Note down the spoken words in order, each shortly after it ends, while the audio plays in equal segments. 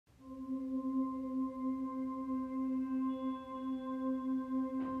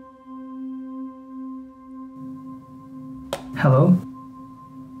Hello?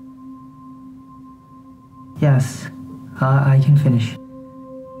 Yes, I can finish.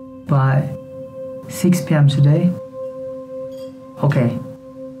 By 6 p.m. today? Okay.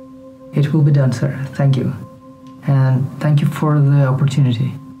 It will be done, sir. Thank you. And thank you for the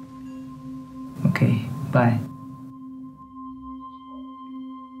opportunity. Okay, bye.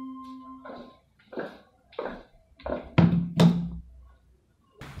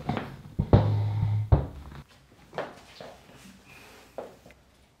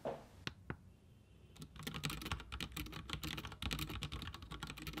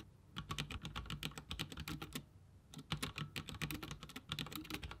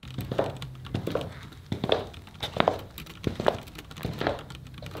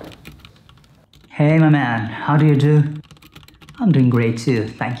 Hey, my man, how do you do? I'm doing great too,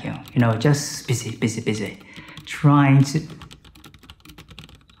 thank you. Just busy. Trying to...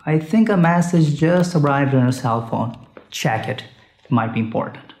 I think a message just arrived on your cell phone. Check it. It might be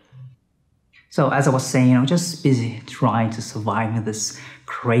important. So, as I was saying, just busy trying to survive in this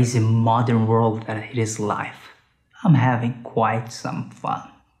crazy modern world that it is life. I'm having quite some fun.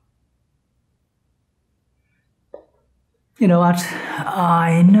 You know what?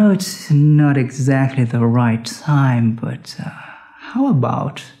 I know it's not exactly the right time, but how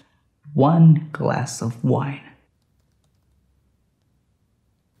about one glass of wine?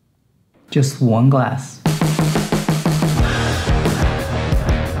 Just one glass.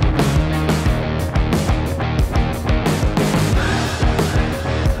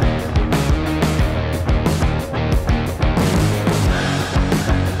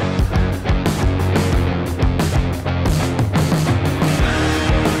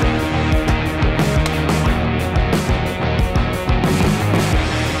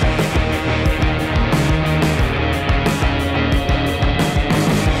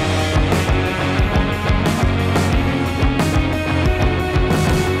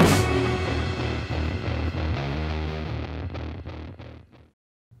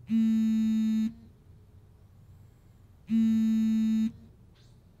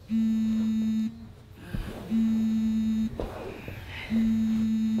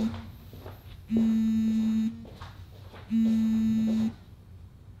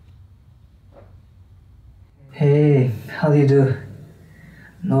 Hey, how do you do?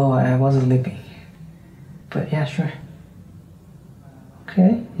 No, I wasn't sleeping. But yeah, sure.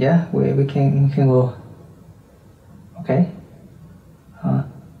 Okay, yeah, we can go. Okay.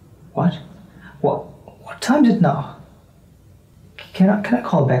 What? What time is it now? Can I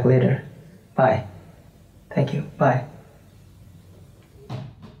call back later? Bye. Thank you. Bye.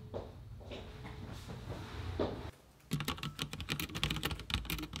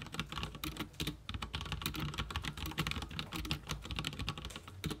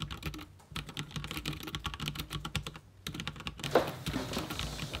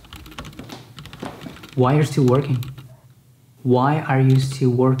 Why are you still working? Why are you still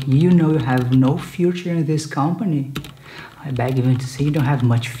working? You know you have no future in this company. I beg you to say you don't have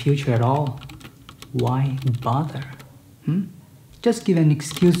much future at all. Why bother? Just give an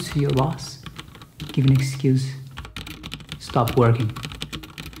excuse to your boss. Give an excuse. Stop working.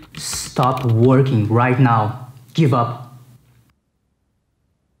 Stop working right now. Give up.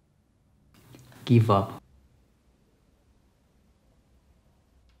 Give up.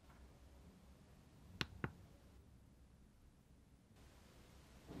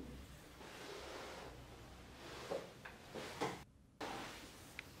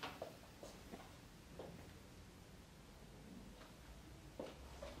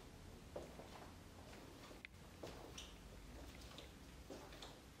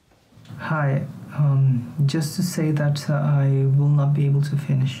 Hi, just to say that I will not be able to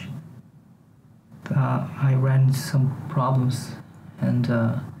finish. I ran into some problems and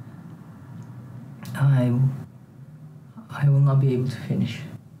I will not be able to finish.